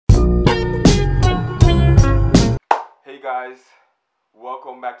guys,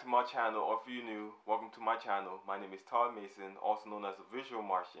 welcome back to my channel, or if you're new, welcome to my channel. My name is Todd Mason, also known as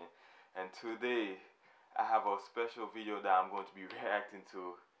TheVisualMartian, and today I have a special video that I'm going to be reacting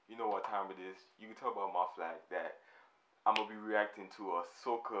to. You know what time it is, you can tell by my flag that I'm going to be reacting to a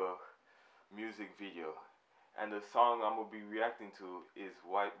Soca music video, and the song I'm going to be reacting to is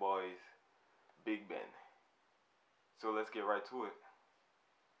Whiteboy's Big Ben. So let's get right to it.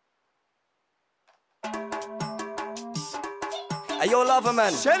 Hey, yo, lover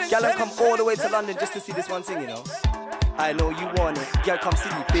man, girl, come all the way to London just to see this one thing, you know. I know you want it, girl, come see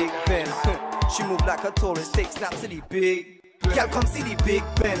the Big Ben. She move like a tourist, take snaps to the Big. Girl, come see the Big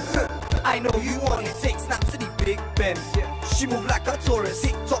Ben. I know you want it, take snaps to the Big Ben. She move like a tourist,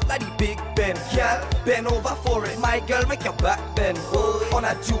 tick tock like the Big Ben. Girl, bend over for it, my girl, make your back bend. On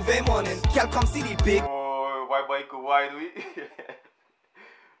a Juve morning, girl, come see the Big. Oh, Whiteboy, wide we.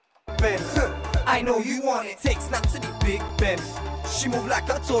 Ben. I know you want it, take snaps to the Big Ben. She move like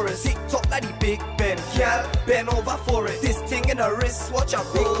a tourist, tick tock like the Big Ben. Girl, bend over for it. This thing in her wrist, watch a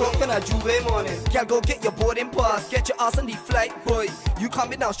big clock on a Juve morning. Girl, go get your boarding pass, get your ass on the flight, boy. You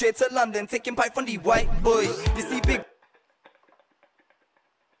coming down straight to London, taking pipe from the white boy. You see Big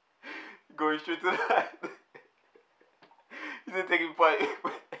going straight to that. He's taking pipe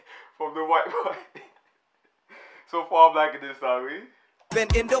from the white boy. So far I'm liking this song, eh? Ben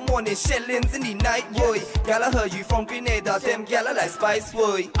in the morning, shellings in the night, boy. Girl, I heard you from Grenada, them gal I like spice,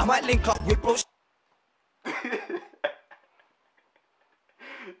 boy. I might link up with bro. He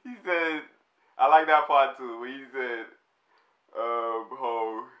said, I like that part too, when he said,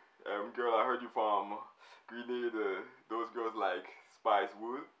 girl, I heard you from Grenada, those girls like spice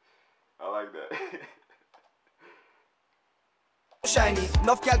wood. I like that. Shiny,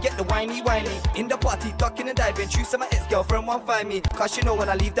 enough gal get the whiny. In the party, ducking and diving. True, so my ex-girlfriend won't find me. Cause you know when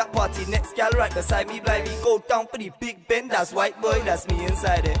I leave that party, next gal right beside me, blind me. Go down for the Big Ben, that's white boy, that's me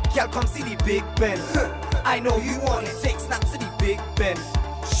inside it. Gal, come see the Big Ben. I know you want it, take snaps to the Big Ben.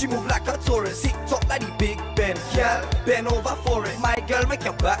 She move like a tourist, tick tock like the Big Ben. Gal, bend over for it, my girl, make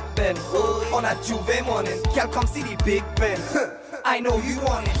your back bend. On a Juve morning, gal, come see the Big Ben. I know you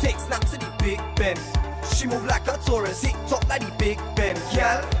want it, take snaps to the Big Ben. She move like a tourist, tick tock like the Big Ben.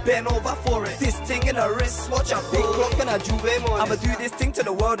 Girl, bend over for it. This thing in her wrist, watch a big clock on a Juve morning. I'ma do this thing to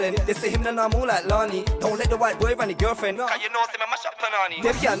the world and they say him and I'm all like Lani. Don't let the white boy run the girlfriend. Cause you know, say me mash up Panani.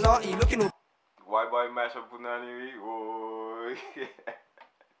 Them girl naughty, looking all White boy mash up Punani, oh.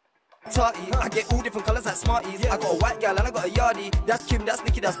 tarty. I get all different colours like Smarties. I got a white girl and I got a yardie. That's Kim, that's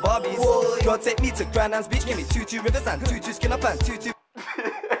Nikki, that's Barbies. Girl, take me to Grandand's Beach, give me 2 rivers and 2 skin up and 2.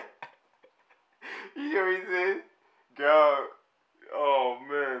 You hear what he said? Girl, oh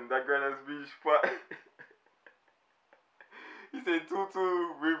man, that Grandand's Beach spot. He said 2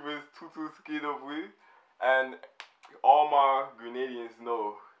 rivers, 2 skin up with. And all my Grenadians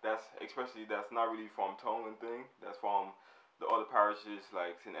know that's not really from Tongan thing. That's from the other parishes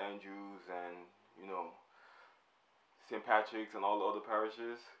like St. Andrews and, you know, St. Patrick's and all the other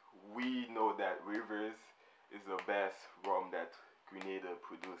parishes. We know that Rivers is the best rum that Grenada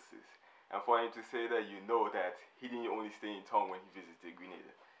produces. And for him to say that, you know that he didn't only stay in town when he visited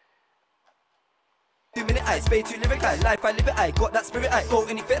Grenada. 2 minute I spay 2 lyric I life I live it I got that spirit I go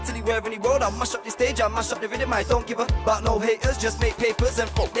any fair to the world any world I mash up the stage I mash up the rhythm I don't give a about no haters just make papers and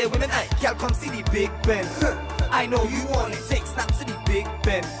fuck their women I gal come see the Big Ben. I know you want it take snaps to the Big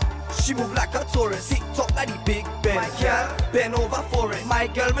Ben. She move like a tourist tick tock like the Big Ben. Gal bend over for it my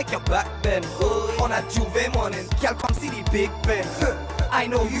girl make your back bend. On a Juve morning gal come see the Big Ben. I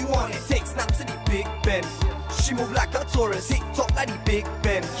know you want it take snaps to the Big Ben. She move like a tourist, tick tock like the Big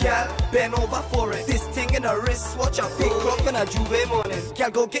Ben. Gal, bend over for it. This thing in her wrist, watch a big clock on a Juve morning. Gal,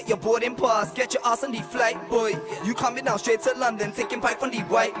 go get your boarding pass, get your ass on the flight, boy. You coming down straight to London, taking pipe from the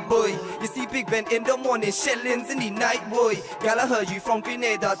white boy. You see Big Ben in the morning, shellings in the night, boy. Gal, I heard you from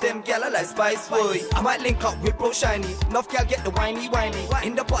Grenada, them gal I like spice, boy. I might link up with bro shiny. Enough gal get the whiny.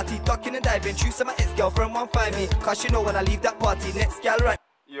 In the party, ducking and diving. True, so my ex-girlfriend won't find me. Cause you know when I leave that party, next gal right.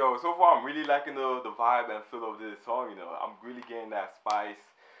 Yo, so far I'm really liking the vibe and feel of this song, you know. I'm really getting that Spice,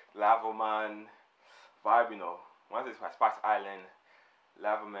 Lava Man vibe, you know. Once it's Spice Island,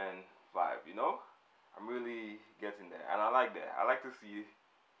 Lava Man vibe, you know. I'm really getting there, and I like that. I like to see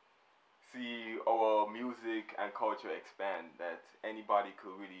our music and culture expand, that anybody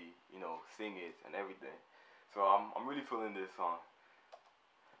could really, you know, sing it and everything. So I'm really feeling this song.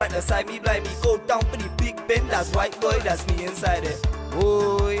 Right beside me, blind me, go down for the Big Ben. That's white boy, that's me inside it.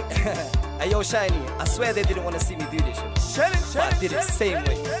 Boy, hey yo, Shiny, I swear they didn't want to see me do this shit. But I did it same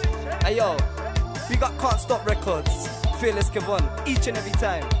way. Hey yo, we got Can't Stop Records, Fearless Kevon, each and every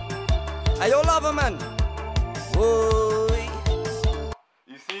time. Hey yo, Lava Man,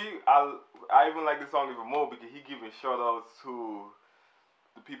 You see, I even like this song even more because he giving shout outs to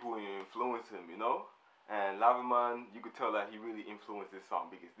the people who influence him, you know? And Lavaman, you could tell that he really influenced this song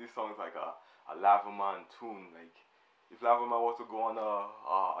because this song is like a Lavaman tune. Like, if Lavaman was to go on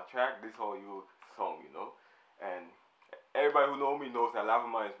a track, this whole you song, you know? And everybody who knows me knows that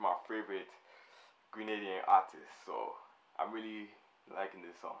Lavaman is my favorite Grenadian artist. So, I'm really liking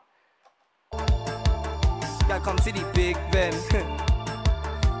this song. Gotta come to the Big Ben.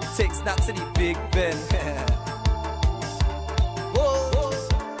 Take snaps to the Big Ben. Whoa.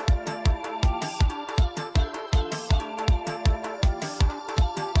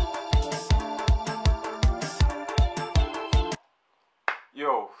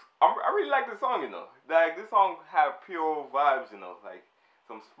 Yo, I really like this song, you know. Like, this song have pure vibes, you know, like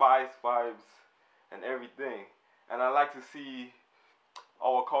some spice vibes and everything. And I like to see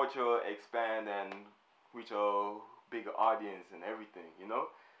our culture expand and reach a bigger audience and everything, you know.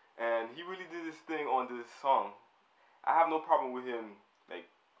 And he really did this thing on this song. I have no problem with him like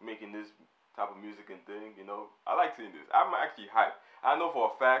making this type of music and thing, you know. I like seeing this. I'm actually hyped. I know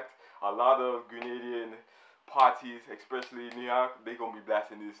for a fact a lot of Grenadian parties, especially in New York, they're gonna be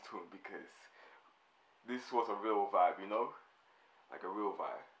blasting this tune because this was a real vibe, you know, like a real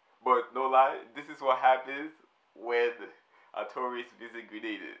vibe. But no lie, this is what happens when a tourist visit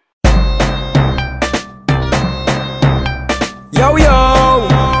Grenada. Yo yo,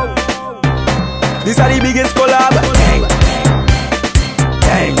 these are the biggest collab. Dang,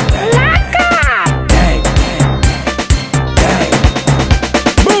 dang, dang, dang.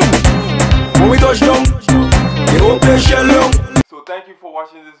 Boom! When we touch down, they won't play shell long. So thank you for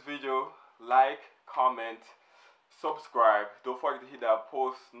watching this video. Like, comment, subscribe. Don't forget to hit that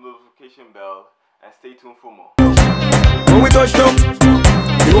post notification bell and stay tuned for more. When we touch down,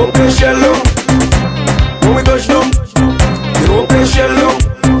 they won't play shell long. When we touch down, they won't play shell long.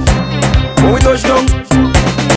 When we touch down.